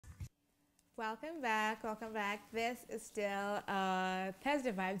Welcome back. Welcome back. This is still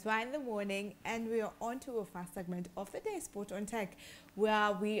Thursday Vibes, Wine in the Morning, and we are on to a first segment of the day, Sport on Tech,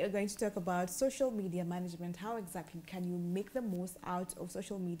 where we are going to talk about social media management. How exactly can you make the most out of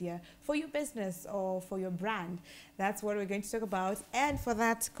social media for your business or for your brand? That's what we're going to talk about. And for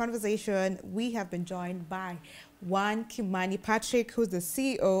that conversation, we have been joined by one Kimani Patrick, who's the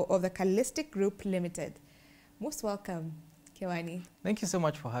CEO of the Callistic Group Limited. Most welcome, Kimani. Thank you so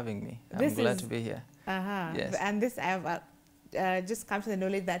much for having me. I'm glad to be here. Yes. And this I've just come to the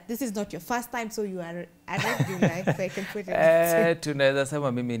knowledge that this is not your first time, so you are added, like, so I can put it. Tunaweza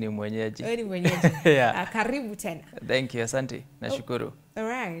sema mimi ni mwenyeji. Wewe ni mwenyeji. Yeah. Karibu tena. Thank you, asante. Nashukuru. All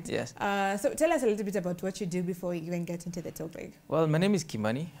right. Yes. So tell us a little bit about what you do before we even get into the topic. Well, my name is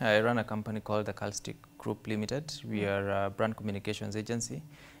Kimani. I run a company called the Callistic Group Limited. We are a brand communications agency.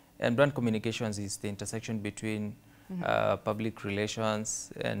 And brand communications is the intersection between public relations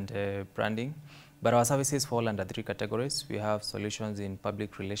and branding. But our services fall under three categories. We have solutions in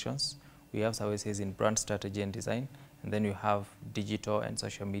public relations, we have services in brand strategy and design, and then we have digital and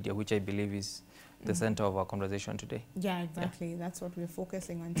social media, which I believe is the center of our conversation today. Yeah, exactly. Yeah. That's what we're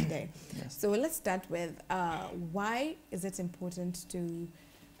focusing on today. Yes. So let's start with why is it important to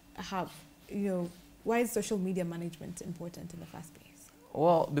have, why is social media management important in the first place?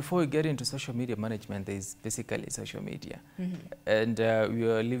 Well, before we get into social media management, there is basically social media. And we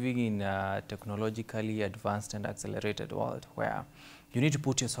are living in a technologically advanced and accelerated world where you need to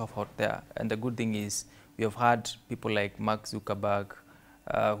put yourself out there. And the good thing is we have had people like Mark Zuckerberg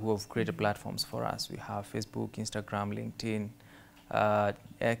who have created platforms for us. We have Facebook, Instagram, LinkedIn,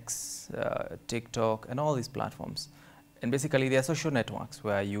 X, TikTok, and all these platforms. And basically they are social networks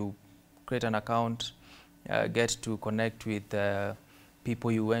where you create an account, get to connect with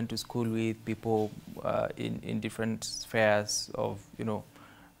people you went to school with, people in different spheres of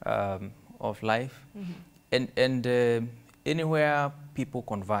of life, and anywhere people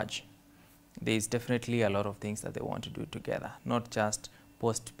converge, there is definitely a lot of things that they want to do together. Not just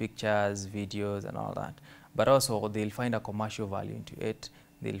post pictures, videos, and all that, but also they'll find a commercial value into it.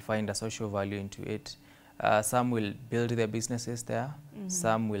 They'll find a social value into it. Some will build their businesses there.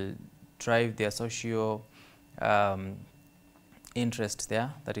 Some will drive their social interest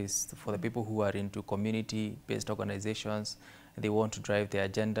there. That is for the people who are into community-based organizations. They want to drive their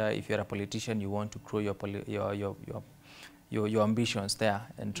agenda. If you're a politician, you want to grow your ambitions there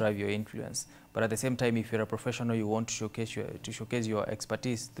and drive your influence. But at the same time, if you're a professional, you want to showcase your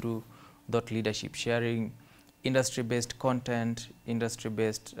expertise through thought leadership, sharing industry-based content,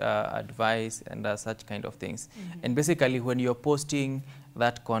 industry-based advice, and such kind of things. And basically, when you're posting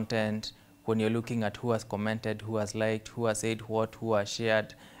that content, when you're looking at who has commented, who has liked, who has said what, who has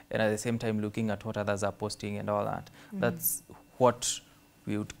shared, and at the same time looking at what others are posting and all that. That's what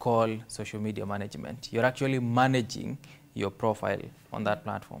we would call social media management. You're actually managing your profile on that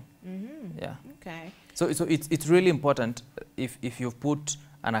platform. Yeah. Okay. So it's really important if you've put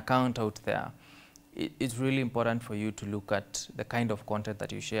an account out there, it's really important for you to look at the kind of content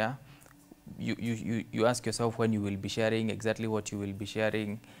that you share. You ask yourself when you will be sharing, exactly what you will be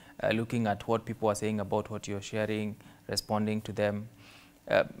sharing, looking at what people are saying about what you're sharing, responding to them.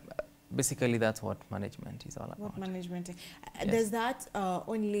 Basically, that's what management is all about. What management is. Yes. Does that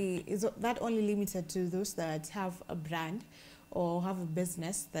is that only limited to those that have a brand or have a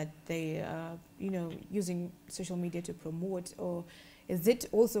business that they using social media to promote, or is it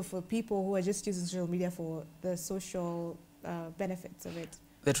also for people who are just using social media for the social benefits of it?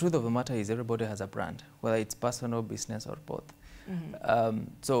 The truth of the matter is everybody has a brand, whether it's personal, business, or both.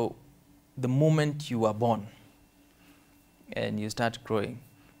 So the moment you are born and you start growing,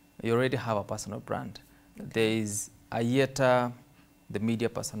 you already have a personal brand. Okay. There is AYIETA, the media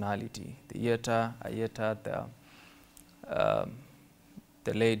personality, AYIETA,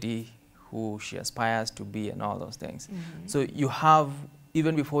 the lady who she aspires to be, and all those things. So you have,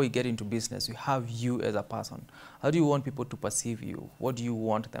 even before you get into business, you have you as a person. How do you want people to perceive you? What do you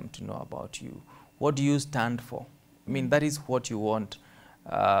want them to know about you? What do you stand for? I mean, that is what you want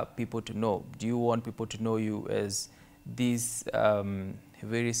people to know. Do you want people to know you as this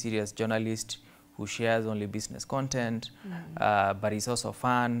very serious journalist who shares only business content, but is also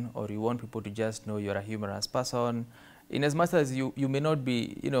fun, or you want people to just know you're a humorous person? In as much as you may not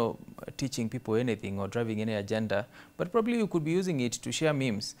be, teaching people anything or driving any agenda, but probably you could be using it to share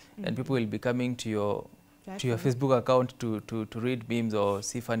memes, and people will be coming to your Facebook account to read memes or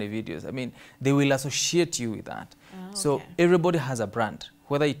see funny videos. I mean, they will associate you with that. Okay. So everybody has a brand,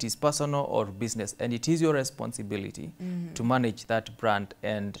 whether it is personal or business, and it is your responsibility to manage that brand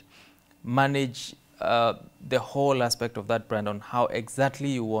and manage the whole aspect of that brand, on how exactly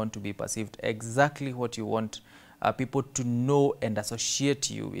you want to be perceived, exactly what you want people to know and associate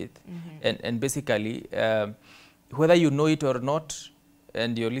you with. And basically, whether you know it or not,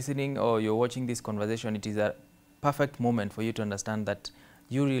 and you're listening or you're watching this conversation, it is a perfect moment for you to understand that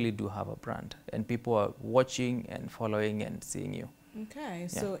you really do have a brand, and people are watching and following and seeing you. Okay,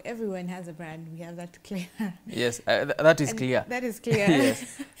 so everyone has a brand. We have that clear. Yes, that is clear. That is clear.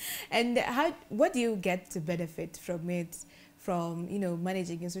 Yes. And what do you get to benefit from it, from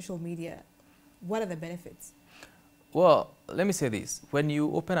managing your social media? What are the benefits? Well, let me say this. When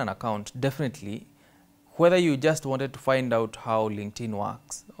you open an account, definitely, whether you just wanted to find out how LinkedIn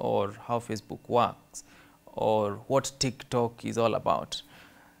works or how Facebook works or what TikTok is all about,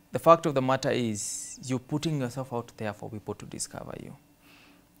 the fact of the matter is you're putting yourself out there for people to discover you.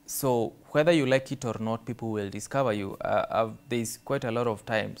 So whether you like it or not, people will discover you. There's quite a lot of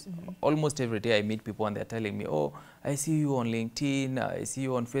times, almost every day I meet people and they're telling me, oh, I see you on LinkedIn, I see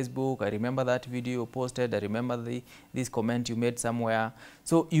you on Facebook, I remember that video you posted, I remember this comment you made somewhere.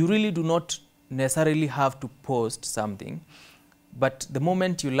 So you really do not necessarily have to post something, but the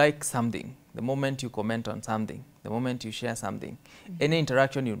moment you like something, the moment you comment on something, the moment you share something, any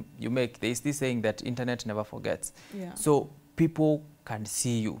interaction you make, there is this saying that internet never forgets. So people can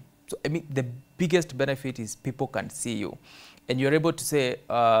see you. So I mean, the biggest benefit is people can see you, and you're able to say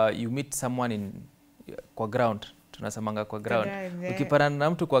you meet someone in kwa ground, tunasamanga kwa ground. Ukipatana na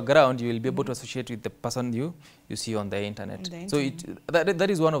mtu kwa ground, you will be able to associate with the person you see on the internet. So that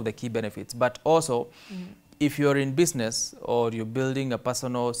is one of the key benefits. But also, if you're in business or you're building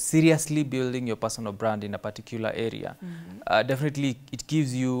seriously building your personal brand in a particular area, definitely it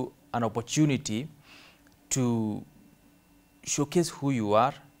gives you an opportunity to showcase who you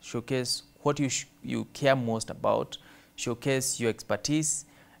are, showcase what you care most about, showcase your expertise,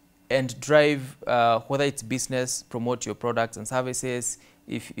 and drive, whether it's business, promote your products and services.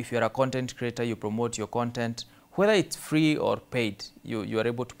 If you're a content creator, you promote your content. Whether it's free or paid, you are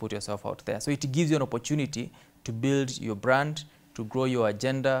able to put yourself out there. So it gives you an opportunity to build your brand, to grow your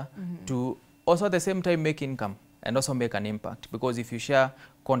agenda, to also at the same time make income and also make an impact. Because if you share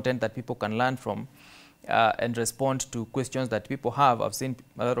content that people can learn from, and respond to questions that people have, I've seen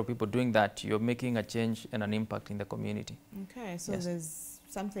a lot of people doing that, you're making a change and an impact in the community. Okay, so there's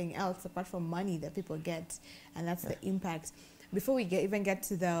something else apart from money that people get, and that's the impact. Before we even get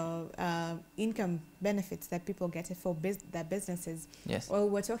to the income benefits that people get for their businesses, well,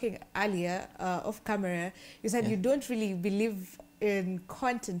 we were talking earlier off camera, you said you don't really believe in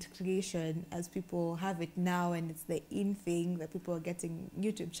content creation as people have it now, and it's the in thing that people are getting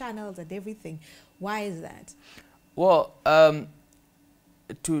YouTube channels and everything. Why is that? Well,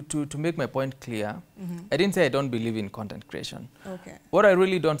 to make my point clear, I didn't say I don't believe in content creation. Okay. What I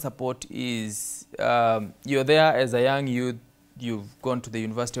really don't support is you're there as a young youth, you've gone to the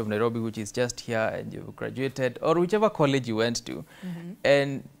University of Nairobi, which is just here, and you've graduated, or whichever college you went to.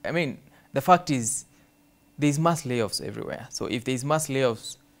 And I mean, the fact is, there's mass layoffs everywhere. So if there's mass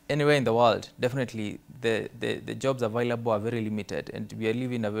layoffs anywhere in the world, definitely the jobs available are very limited, and we are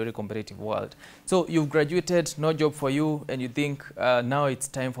living in a very competitive world. So you've graduated, no job for you, and you think now it's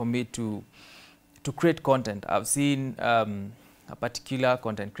time for me to create content. I've seen a particular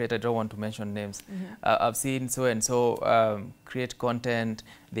content creator, I don't want to mention names. I've seen so and so create content.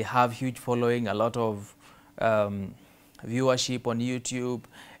 They have huge following, a lot of viewership on YouTube,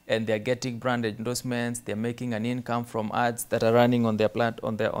 and they're getting brand endorsements. They're making an income from ads that are running on their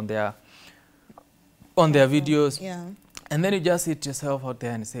videos. And then you just sit yourself out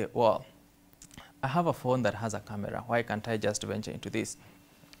there and say, well, I have a phone that has a camera. Why can't I just venture into this?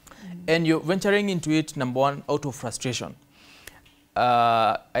 And you're venturing into it, number one, out of frustration.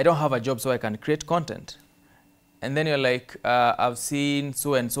 I don't have a job, so I can create content. And then you're like, I've seen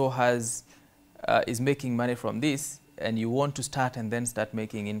so and so is making money from this, and you want to start and then start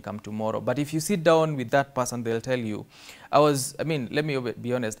making income tomorrow. But if you sit down with that person, they'll tell you, let me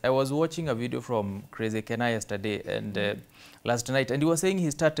be honest, I was watching a video from Crazy Kenai yesterday and last night, and he was saying he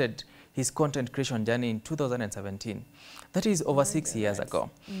started his content creation journey in 2017. That is over 6 years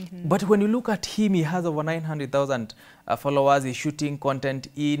ago. But when you look at him, he has over 900,000 followers. He's shooting content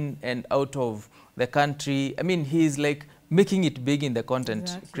in and out of the country. I mean, he's like making it big in the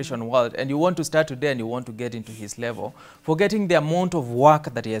content creation world. And you want to start today and you want to get into his level, forgetting the amount of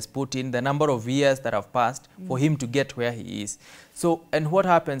work that he has put in, the number of years that have passed for him to get where he is. So, and what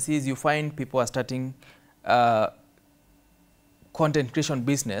happens is you find people are starting content creation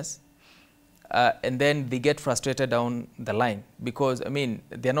business, and then they get frustrated down the line because, I mean,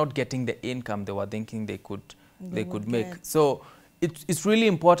 they're not getting the income they were thinking they could make. So it's really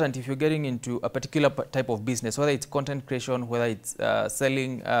important if you're getting into a particular type of business, whether it's content creation, whether it's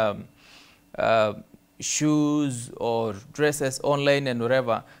selling shoes or dresses online and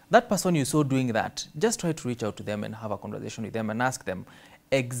whatever, that person you saw doing that, just try to reach out to them and have a conversation with them and ask them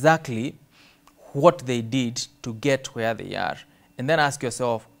exactly what they did to get where they are. And then ask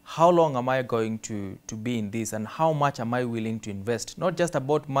yourself, how long am I going to be in this, and how much am I willing to invest? Not just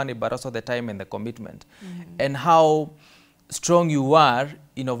about money, but also the time and the commitment. And how strong you are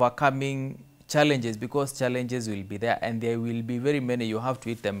in overcoming challenges, because challenges will be there and there will be very many. You have to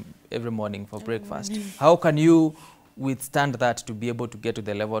eat them every morning for breakfast. How can you withstand that to be able to get to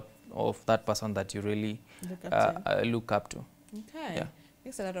the level of that person that you really look up to? Okay, yeah.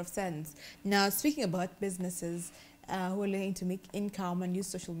 Makes a lot of sense. Now, speaking about businesses who are looking to make income and use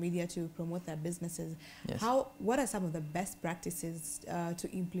social media to promote their businesses, Yes. what are some of the best practices to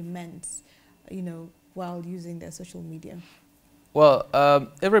implement, while using their social media? Well,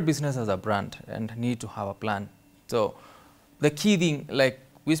 every business has a brand and need to have a plan. So the key thing, like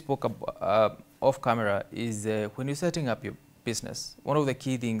we spoke about off camera, is when you're setting up your business, one of the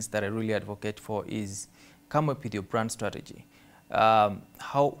key things that I really advocate for is come up with your brand strategy.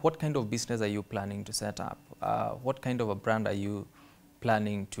 What kind of business are you planning to set up? What kind of a brand are you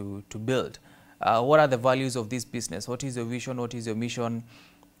planning to build? What are the values of this business? What is your vision? What is your mission?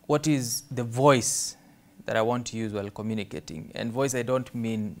 What is the voice that I want to use while communicating? And voice, I don't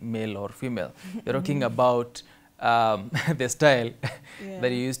mean male or female. You're talking about the style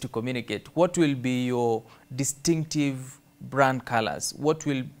that you use to communicate. What will be your distinctive brand colors? What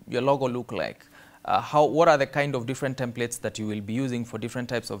will your logo look like? What are the kind of different templates that you will be using for different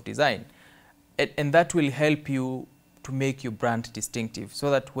types of design? And that will help you to make your brand distinctive,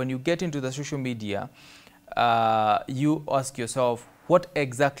 so that when you get into the social media, you ask yourself, what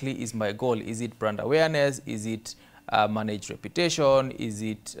exactly is my goal? Is it brand awareness? Is it manage reputation? Is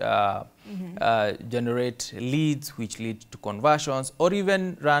it generate leads which lead to conversions, or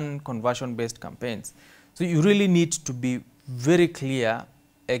even run conversion-based campaigns? So you really need to be very clear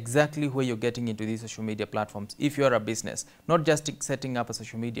exactly where you're getting into these social media platforms if you're a business, not just setting up a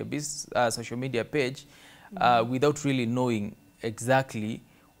social media page without really knowing exactly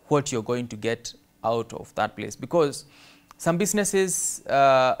what you're going to get out of that place. Because some businesses,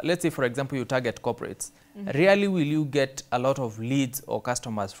 let's say for example you target corporates, rarely will you get a lot of leads or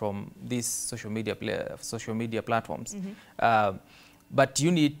customers from these social media platforms. But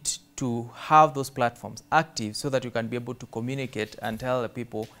you need to have those platforms active so that you can be able to communicate and tell the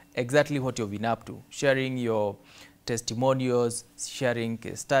people exactly what you've been up to, sharing your testimonials, sharing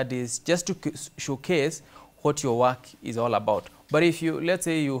case studies, just to showcase what your work is all about. But if you, let's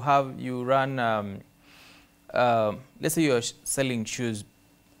say let's say you're selling shoes,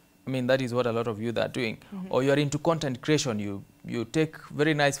 I mean, that is what a lot of you are doing. Or you're into content creation, you take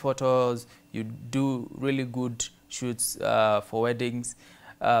very nice photos, you do really good shoots for weddings.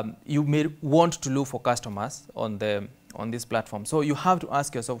 You may want to look for customers on this platform. So you have to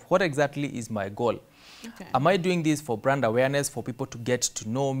ask yourself, what exactly is my goal? Okay. Am I doing this for brand awareness, for people to get to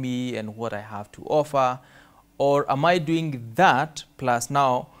know me and what I have to offer? Or am I doing that plus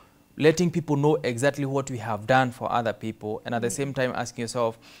now letting people know exactly what we have done for other people, and at the same time asking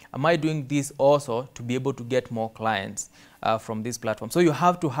yourself, am I doing this also to be able to get more clients from this platform? So you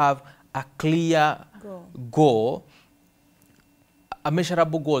have to have a clear goal, a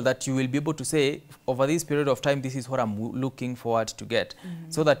measurable goal that you will be able to say, over this period of time, this is what I'm looking forward to get,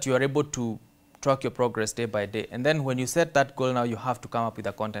 so that you are able to track your progress day by day. And then when you set that goal, now you have to come up with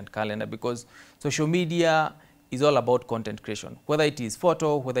a content calendar, because social media is all about content creation, whether it is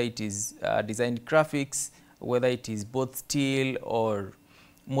photo, whether it is designed graphics, whether it is both still or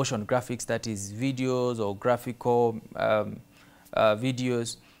motion graphics, that is videos or graphical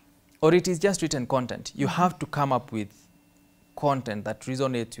videos, or it is just written content. You have to come up with content that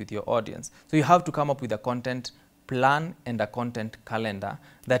resonates with your audience. So you have to come up with a content plan and a content calendar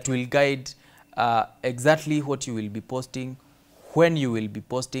that will guide exactly what you will be posting, when you will be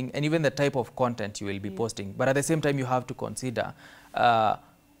posting, and even the type of content you will be posting. But at the same time, you have to consider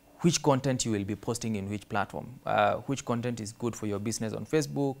which content you will be posting in which platform, which content is good for your business on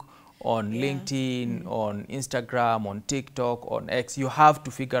Facebook, on LinkedIn, on Instagram, on TikTok, on X. You have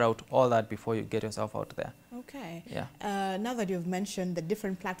to figure out all that before you get yourself out there. Okay. Yeah. Now that you've mentioned the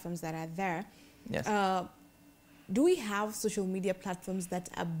different platforms that are there, Yes. Do we have social media platforms that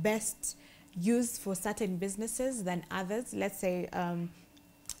are best used for certain businesses than others? Let's say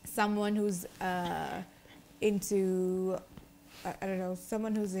someone who's into, I don't know,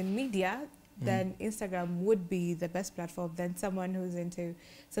 someone who's in media, then Instagram would be the best platform. Then someone who's into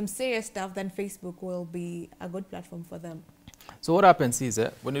some serious stuff, then Facebook will be a good platform for them. So what happens is,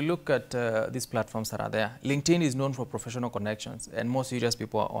 when you look at these platforms that are there, LinkedIn is known for professional connections, and more serious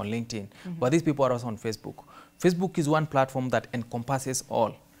people are on LinkedIn. But these people are also on Facebook. Facebook is one platform that encompasses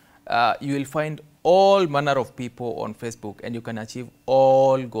all. You will find all manner of people on Facebook, and you can achieve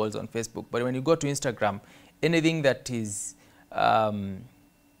all goals on Facebook. But when you go to Instagram, anything that is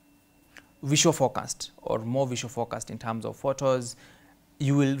visual focused or more visual focused in terms of photos,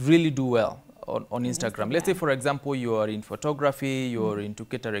 you will really do well on Instagram. Let's say, for example, you are in photography, you're into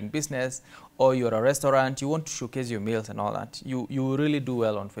catering business, or you're a restaurant, you want to showcase your meals and all that. You will really do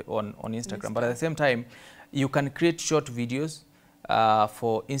well on Instagram. But at the same time, you can create short videos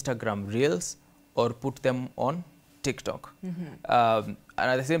for Instagram Reels or put them on TikTok. And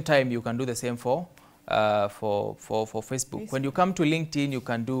at the same time, you can do the same for Facebook. When you come to LinkedIn, you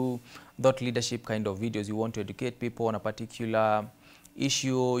can do thought leadership kind of videos. You want to educate people on a particular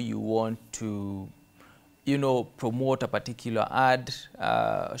issue, you want to, you know, promote a particular ad,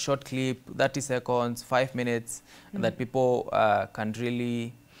 short clip, 30 seconds, 5 minutes, that people can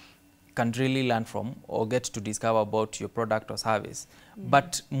really learn from or get to discover about your product or service.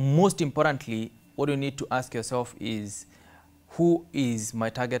 But most importantly, what you need to ask yourself is, who is my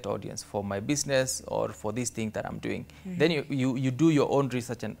target audience for my business or for this thing that I'm doing? Then you do your own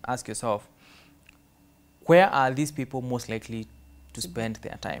research and ask yourself, where are these people most likely to spend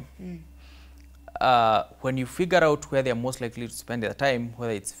their time? When you figure out where they're most likely to spend their time,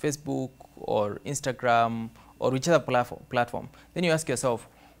 whether it's Facebook or Instagram or whichever platform, then you ask yourself,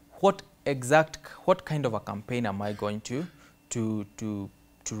 what kind of a campaign am I going to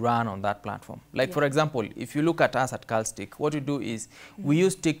run on that platform? Like, for example, if you look at us at Calstick, what we do is we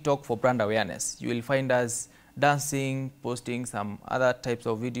use TikTok for brand awareness. You will find us dancing, posting some other types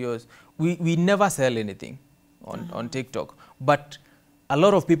of videos. We never sell anything on TikTok, but a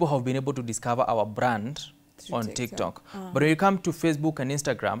lot of people have been able to discover our brand on TikTok. But when you come to Facebook and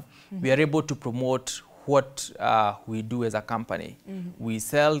Instagram, we are able to promote what we do as a company. We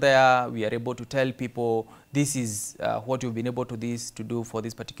sell there, we are able to tell people this is what we've been able to do for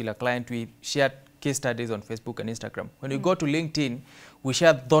this particular client. We share case studies on Facebook and Instagram. When you go to LinkedIn, we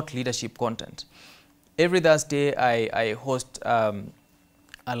share thought leadership content. Every Thursday, I host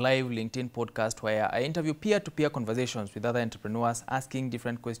a live LinkedIn podcast where I interview peer-to-peer conversations with other entrepreneurs, asking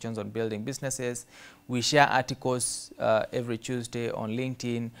different questions on building businesses. We share articles every Tuesday on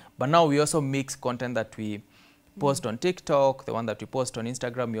LinkedIn, but now we also mix content that we post on TikTok, the one that we post on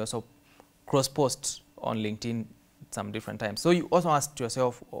Instagram, we also cross-post on LinkedIn some different times. So you also ask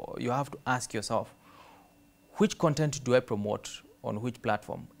yourself, or you have to ask yourself, which content do I promote on which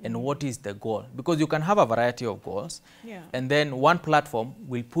platform, and what is the goal? Because you can have a variety of goals, and then one platform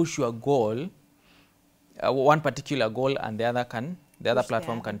will push your goal, one particular goal, and the other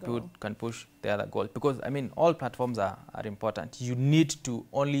platform can push the other goal. Because I mean, all platforms are important. You need to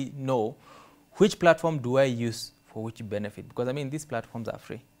only know which platform do I use for which benefit, because I mean, these platforms are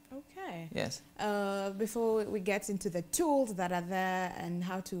free. Okay. Yes. Before we get into the tools that are there and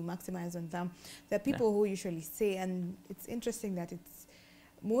how to maximize on them, there are people who usually say, and it's interesting that it's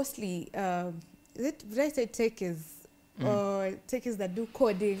mostly, did I say techies, or techies that do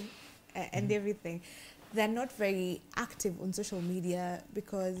coding and everything, they're not very active on social media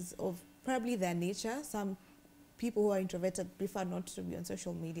because of probably their nature. Some people who are introverted prefer not to be on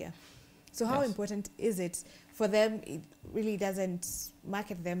social media. So how important is it for them? It really doesn't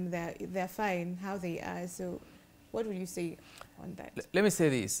market them. They're fine how they are. So what would you say on that? Let me say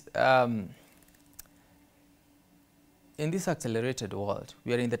this. In this accelerated world,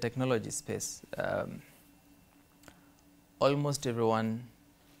 we are in the technology space. Almost everyone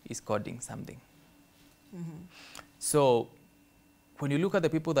is coding something. So when you look at the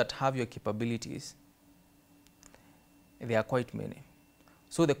people that have your capabilities, there are quite many.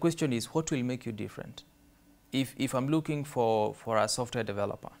 So the question is, what will make you different? If I'm looking for a software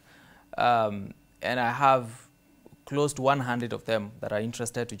developer, and I have close to 100 of them that are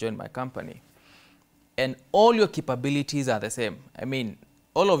interested to join my company, and all your capabilities are the same, I mean,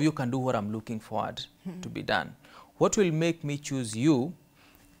 all of you can do what I'm looking forward to be done. What will make me choose you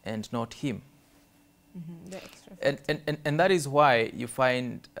and not him? And that is why you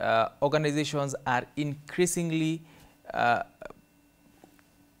find organizations are increasingly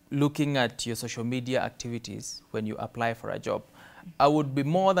looking at your social media activities when you apply for a job. I would be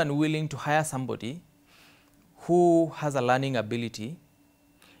more than willing to hire somebody who has a learning ability,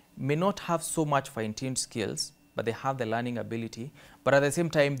 may not have so much fine-tuned skills, but they have the learning ability, but at the same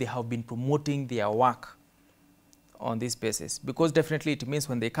time, they have been promoting their work on this basis. Because definitely it means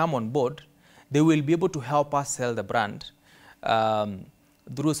when they come on board, they will be able to help us sell the brand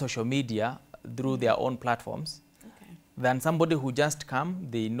through social media, through their own platforms, than somebody who just come,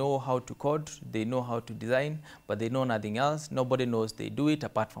 they know how to code, they know how to design, but they know nothing else. Nobody knows they do it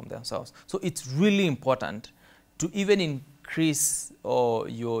apart from themselves. So it's really important to even increase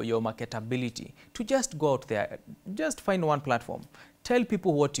your marketability, to just go out there, just find one platform, tell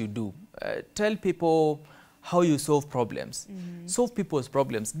people what you do, tell people how you solve problems, solve people's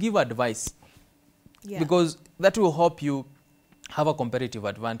problems, give advice, because that will help you have a competitive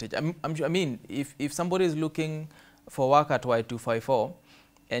advantage. I mean, if somebody is looking for work at Y254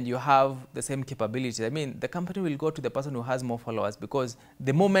 and you have the same capabilities, I mean, the company will go to the person who has more followers, because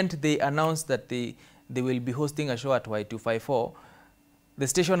the moment they announce that they will be hosting a show at Y254, the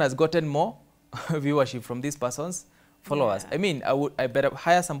station has gotten more viewership from this person's followers. I mean, I better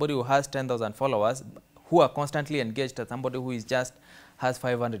hire somebody who has 10,000 followers who are constantly engaged than somebody who is just has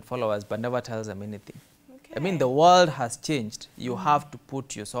 500 followers but never tells them anything. I mean, the world has changed. You have to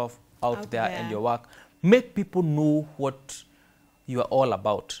put yourself out there and your work. Make people know what you are all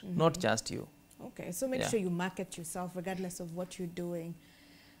about, not just you. Okay, so make sure you market yourself regardless of what you're doing.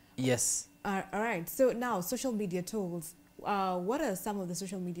 Yes. All right, so now social media tools. What are some of the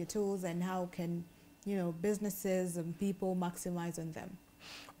social media tools, and how can, you know, businesses and people maximize on them?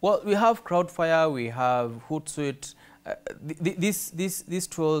 Well, we have Crowdfire, we have Hootsuite. These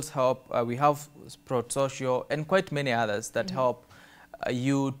tools help. We have Sprout Social and quite many others that help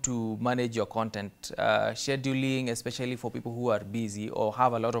you to manage your content, scheduling, especially for people who are busy or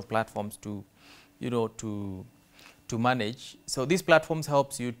have a lot of platforms to, you know, to manage. So these platforms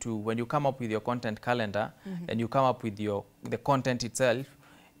helps you to, when you come up with your content calendar and you come up with the content itself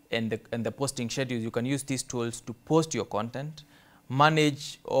and the posting schedules, you can use these tools to post your content,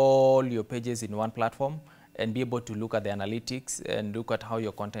 manage all your pages in one platform, and be able to look at the analytics and look at how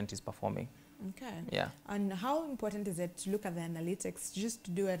your content is performing. Okay. Yeah. And how important is it to look at the analytics just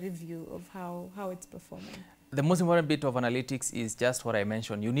to do a review of how it's performing? The most important bit of analytics is just what I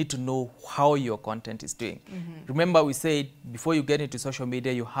mentioned. You need to know how your content is doing. Remember, we said before you get into social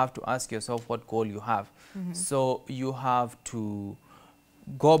media, you have to ask yourself what goal you have. So you have to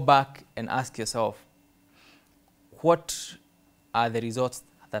go back and ask yourself, what are the results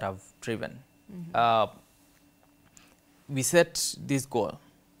that I've driven? We set this goal.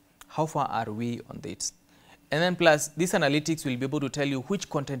 How far are we on this? And then plus, this analytics will be able to tell you which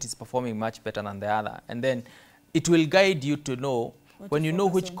content is performing much better than the other. And then it will guide you to know, when you know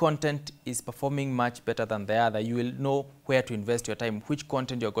which content is performing much better than the other, you will know where to invest your time, which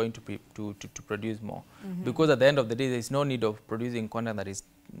content you're going to produce more. Because at the end of the day, there's no need of producing content that is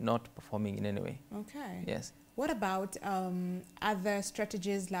not performing in any way. Okay. Yes. What about other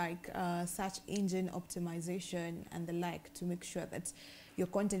strategies like search engine optimization and the like, to make sure that your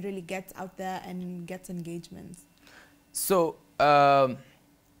content really gets out there and gets engagements? So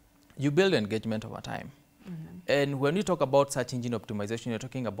you build engagement over time. And when you talk about search engine optimization, you're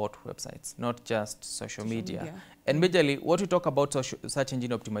talking about websites, not just social media. And majorly, what we talk about search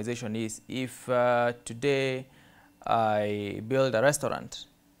engine optimization is, if today I build a restaurant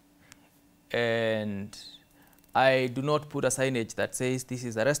and I do not put a signage that says this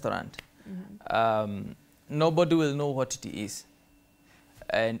is a restaurant, nobody will know what it is.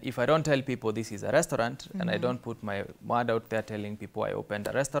 And if I don't tell people this is a restaurant, and I don't put my word out there telling people I opened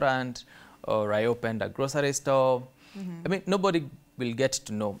a restaurant or I opened a grocery store, I mean, nobody will get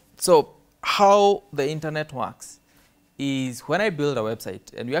to know. So how the internet works is, when I build a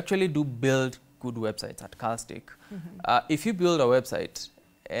website, and we actually do build good websites at Calstick, if you build a website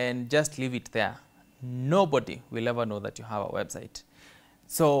and just leave it there, nobody will ever know that you have a website.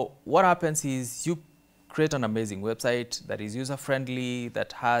 So what happens is, you create an amazing website that is user-friendly,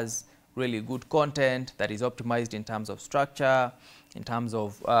 that has really good content, that is optimized in terms of structure, in terms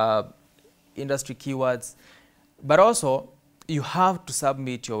of industry keywords. But also, you have to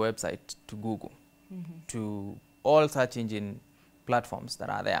submit your website to Google, to all search engine platforms that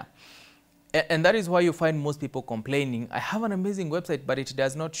are there. And that is why you find most people complaining, I have an amazing website, but it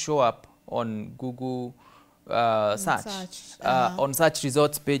does not show up on Google search, on search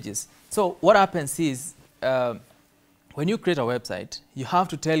results pages. So what happens is, when you create a website, you have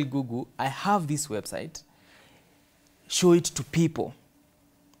to tell Google, I have this website, show it to people.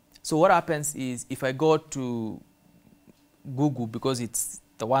 So what happens is, if I go to Google, because it's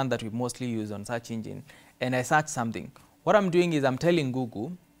the one that we mostly use on search engine, and I search something, what I'm doing is I'm telling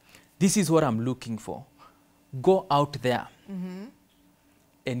Google, this is what I'm looking for. Go out there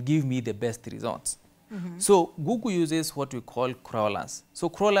and give me the best results. So Google uses what we call crawlers. So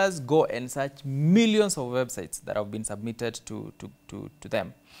crawlers go and search millions of websites that have been submitted to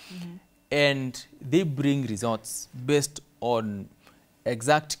them. and they bring results based on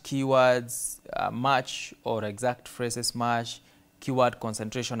exact keywords match or exact phrases match, keyword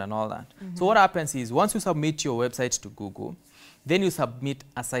concentration and all that. So what happens is once you submit your website to Google, then you submit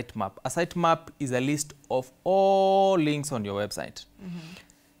a sitemap. A sitemap is a list of all links on your website.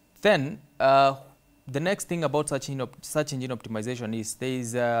 Then the next thing about search engine optimization is there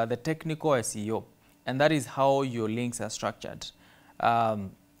is the technical SEO, and that is how your links are structured,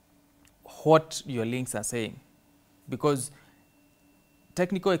 what your links are saying, because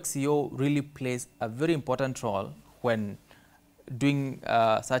technical SEO really plays a very important role when doing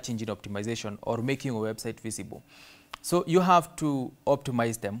search engine optimization or making a website visible. So you have to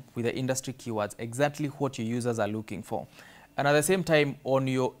optimize them with the industry keywords, exactly what your users are looking for. And at the same time, on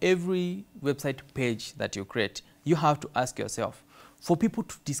your every website page that you create, you have to ask yourself, for people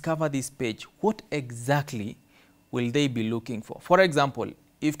to discover this page, what exactly will they be looking for? For example,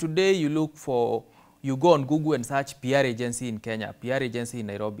 if today you go on Google and search PR agency in Kenya, PR agency in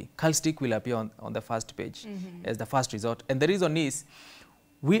Nairobi, Calstick will appear on the first page as the first result. And the reason is,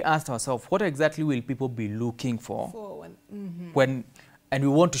 we asked ourselves, what exactly will people be looking for and we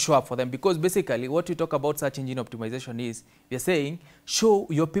want to show up for them? Because basically what we talk about search engine optimization is, we're saying, show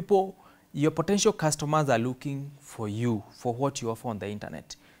your people, your potential customers are looking for you, for what you offer on the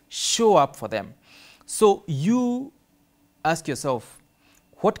internet. Show up for them. So you ask yourself,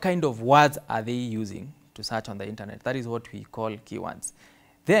 what kind of words are they using to search on the internet? That is what we call keywords.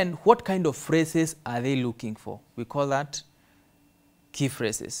 Then what kind of phrases are they looking for? We call that key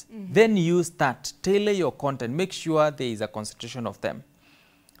phrases. Then use that, tailor your content, make sure there is a concentration of them.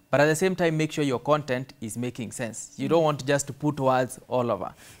 But at the same time, make sure your content is making sense. You don't want just to put words all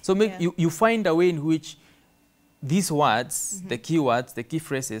over. So you find a way in which these words, the keywords, the key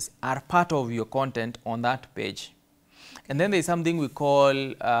phrases are part of your content on that page. And then there's something we call,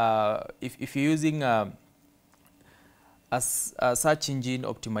 if you're using a search engine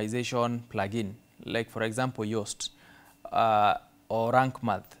optimization plugin, like for example Yoast or Rank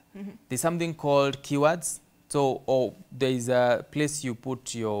Math, there's something called keywords. So there is a place you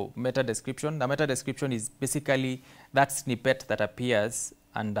put your meta description. The meta description is basically that snippet that appears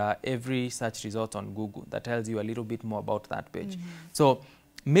under every search result on Google that tells you a little bit more about that page. So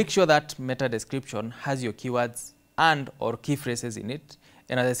make sure that meta description has your keywords and or key phrases in it,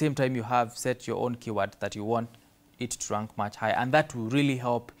 and at the same time you have set your own keyword that you want it to rank much higher, and that will really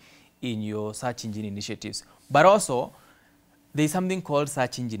help in your search engine initiatives. But also there is something called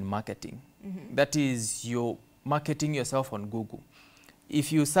search engine marketing. That is your marketing yourself on Google.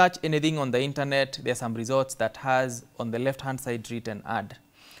 If you search anything on the internet, there are some results that has on the left hand side written ad.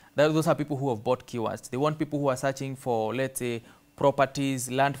 Those are people who have bought keywords. They want people who are searching for, let's say,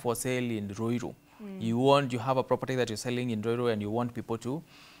 properties, land for sale in Ruiru. You have a property that you're selling in Ruiru and you want people to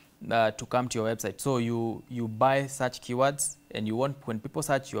come to your website. So you buy such keywords, and you want, when people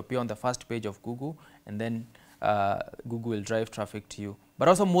search, you appear on the first page of Google, and then Google will drive traffic to you. But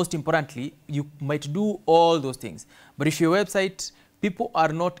also, most importantly, you might do all those things, but if your website, people are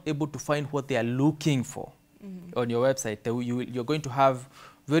not able to find what they are looking for on your website, you're going to have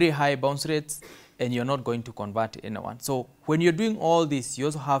very high bounce rates, and you're not going to convert anyone. So when you're doing all this, you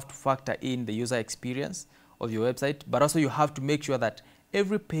also have to factor in the user experience of your website, but also you have to make sure that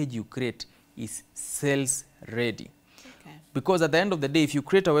every page you create is sales ready. Because at the end of the day, if you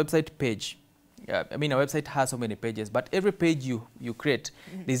create a website page, I mean, a website has so many pages, but every page you create,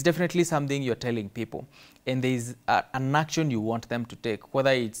 there's definitely something you're telling people, and there's an action you want them to take, whether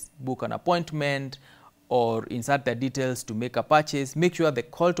it's book an appointment or insert their details to make a purchase. Make sure the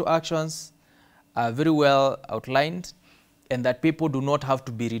call to actions are very well outlined, and that people do not have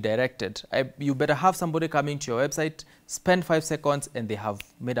to be redirected. You better have somebody coming to your website, spend 5 seconds, and they have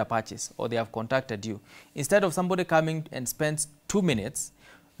made a purchase, or they have contacted you, instead of somebody coming and spends 2 minutes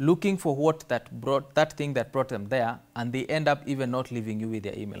looking for that thing that brought them there, and they end up even not leaving you with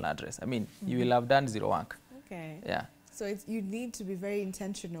their email address. I mean, you will have done zero work. Yeah. So you need to be very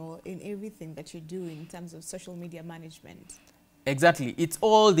intentional in everything that you do in terms of social media management. Exactly. It's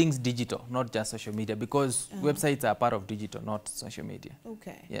all things digital, not just social media, because websites are part of digital, not social media.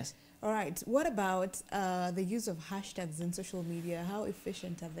 Yes. All right. What about the use of hashtags in social media? How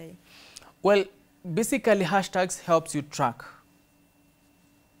efficient are they? Well, basically, hashtags helps you track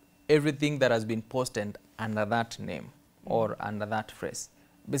everything that has been posted under that name or under that phrase.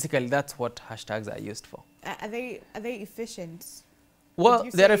 Basically, that's what hashtags are used for. Are they efficient? Well,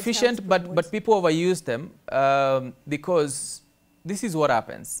 they're efficient, but people overuse them because this is what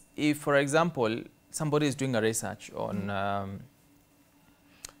happens. If, for example, somebody is doing a research on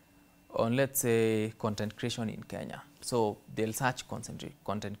let's say, content creation in Kenya, So they'll search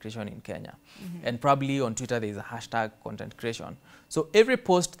content creation in Kenya. And probably on Twitter there is a hashtag content creation. So every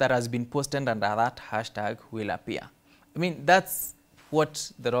post that has been posted under that hashtag will appear. I mean, that's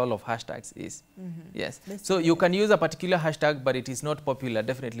what the role of hashtags is. Yes. So you can use a particular hashtag, but it is not popular.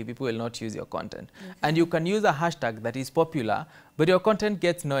 Definitely people will not use your content. And you can use a hashtag that is popular, but your content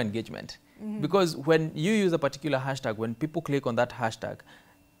gets no engagement. Because when you use a particular hashtag, when people click on that hashtag,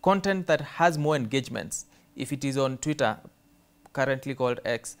 content that has more engagements, if it is on Twitter, currently called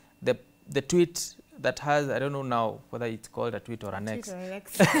X, the tweet that has, I don't know now whether it's called a tweet or an X.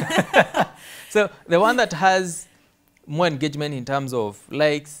 So the one that has more engagement in terms of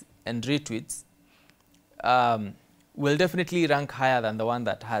likes and retweets will definitely rank higher than the one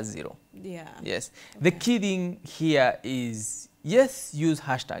that has 0. Yeah. Yes. Okay. The key thing here is, yes, use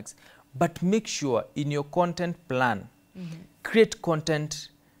hashtags, but make sure in your content plan, create content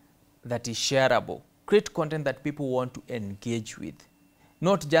that is shareable. Create content that people want to engage with.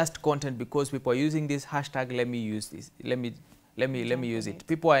 Not just content because people are using this hashtag, let me use this. Let me use it.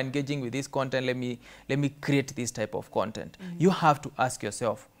 People are engaging with this content, let me create this type of content. You have to ask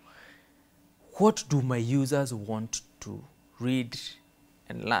yourself, what do my users want to read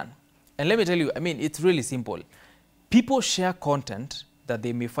and learn? And let me tell you, I mean, it's really simple. People share content that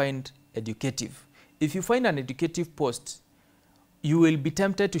they may find educative. If you find an educative post, you will be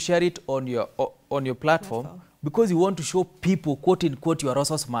tempted to share it on your platform because you want to show people, quote unquote, you are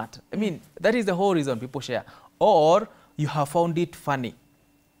also smart. I mean, that is the whole reason people share. Or you have found it funny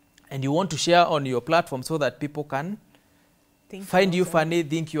and you want to share on your platform so that people can find you funny,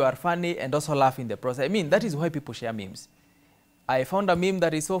 think you are funny, and also laugh in the process. I mean, that is why people share memes. I found a meme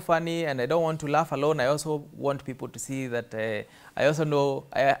that is so funny and I don't want to laugh alone. I also want people to see that I also know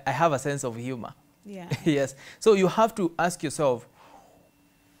I have a sense of humor. Yeah. Yes. So you have to ask yourself,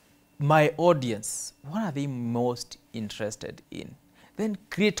 my audience, what are they most interested in? Then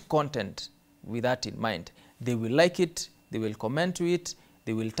create content with that in mind. They will like it, they will comment to it,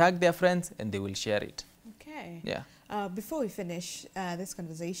 they will tag their friends, and they will share it. Okay. Yeah. Before we finish this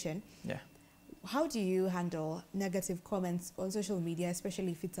conversation, how do you handle negative comments on social media,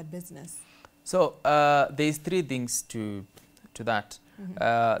 especially if it's a business? So there's 3 things to that.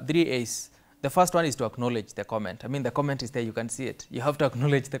 3 A's. The first one is to acknowledge the comment. I mean, the comment is there, you can see it. You have to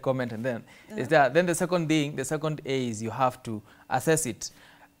acknowledge the comment and then it's there. Then the second A is you have to assess it.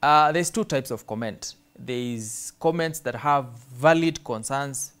 There's 2 types of comment. There is comments that have valid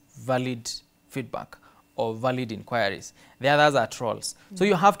concerns, valid feedback, or valid inquiries. The others are trolls. So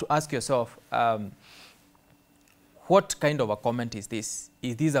you have to ask yourself, what kind of a comment is this?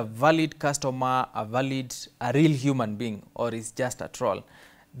 Is this a valid customer, a real human being, or is just a troll?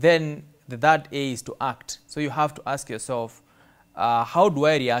 Then the third A is to act. So you have to ask yourself, how do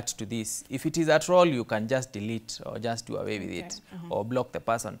I react to this? If it is a troll, you can just delete or just do away with it or block the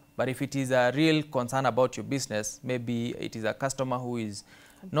person. But if it is a real concern about your business, maybe it is a customer who is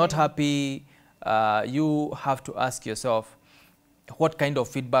not happy, you have to ask yourself, what kind of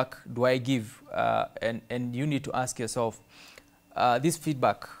feedback do I give? And you need to ask yourself, this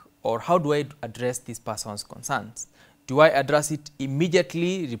feedback, or how do I address this person's concerns? Do I address it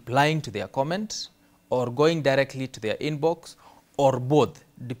immediately replying to their comment, or going directly to their inbox, or both,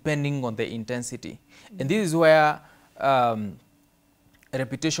 depending on the intensity? And this is where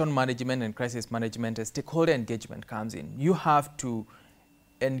reputation management and crisis management and stakeholder engagement comes in. You have to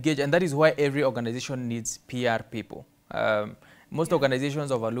engage, and that is why every organization needs PR people. Most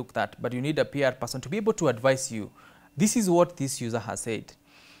organizations overlook that, but you need a PR person to be able to advise you. This is what this user has said.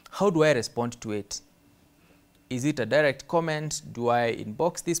 How do I respond to it? Is it a direct comment? Do I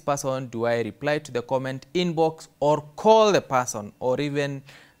inbox this person? Do I reply to the comment inbox, or call the person, or even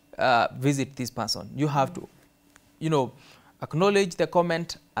visit this person? You have to, acknowledge the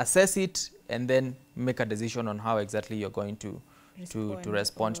comment, assess it, and then make a decision on how exactly you're going to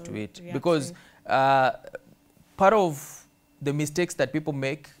respond to it. Because part of the mistakes that people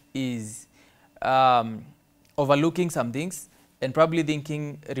make is overlooking some things and probably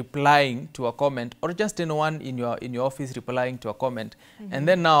thinking replying to a comment, or just anyone in your office replying to a comment, and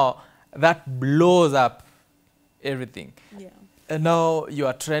then now that blows up everything. And now you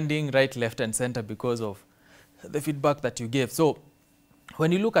are trending right, left, and center because of the feedback that you gave. So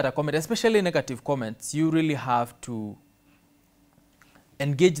when you look at a comment, especially negative comments, you really have to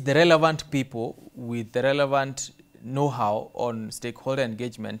engage the relevant people with the relevant know-how on stakeholder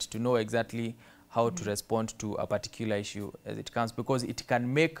engagement to know exactly how to respond to a particular issue as it comes, because it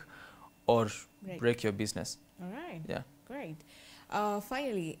can make or break your business. All right. Yeah. Great.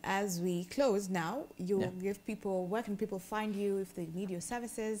 Finally, as we close now, you give people, where can people find you if they need your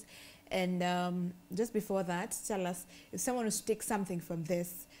services, And just before that, tell us, if someone was to take something from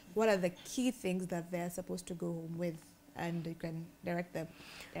this, what are the key things that they're supposed to go home with, and you can direct them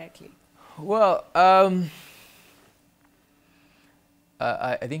directly? Well,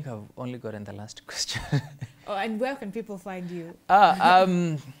 I think I've only gotten the last question. Oh, and where can people find you?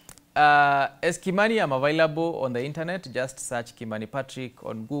 As Kimani, I'm available on the internet. Just search Kimani Patrick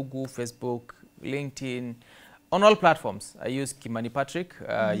on Google, Facebook, LinkedIn, on all platforms. I use Kimani Patrick.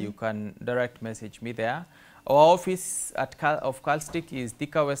 You can direct message me there. Our office at of Calstick is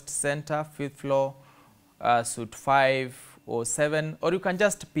Thika West Center, 5th floor, suite 507, or you can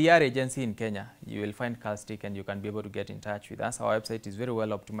just PR agency in Kenya. You will find Calstick and you can be able to get in touch with us. Our website is very well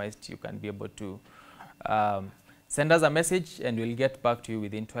optimized. You can be able to send us a message and we'll get back to you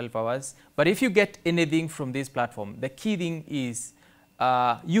within 12 hours. But if you get anything from this platform, the key thing is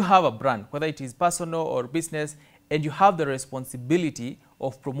you have a brand, whether it is personal or business, and you have the responsibility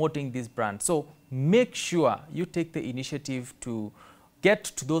of promoting this brand. So make sure you take the initiative to get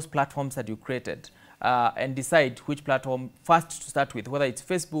to those platforms that you created and decide which platform first to start with, whether it's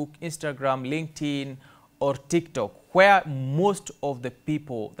Facebook, Instagram, LinkedIn, or TikTok, where most of the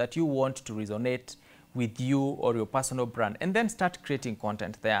people that you want to resonate with you or your personal brand, and then start creating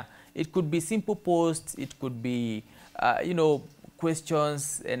content there. It could be simple posts, it could be, you know,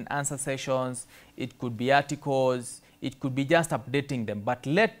 questions and answer sessions, it could be articles, it could be just updating them, but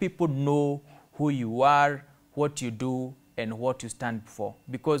let people know who you are, what you do, and what you stand for.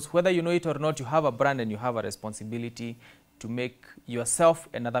 Because whether you know it or not, you have a brand and you have a responsibility to make yourself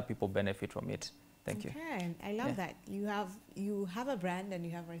and other people benefit from it. Thank you. Okay, I love that. You have a brand and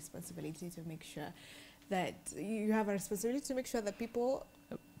you have a responsibility to make sure that you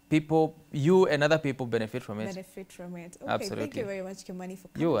and other people benefit from it. Okay, Absolutely. thank you very much, Kimani, for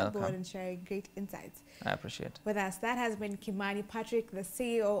coming on board and sharing great insights. I appreciate it. With us, that has been Kimani Patrick, the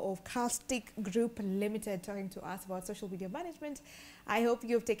CEO of Calstick Group Limited, talking to us about social media management. I hope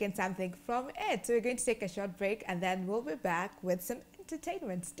you've taken something from it. So we're going to take a short break and then we'll be back with some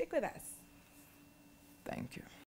entertainment. Stick with us. Thank you.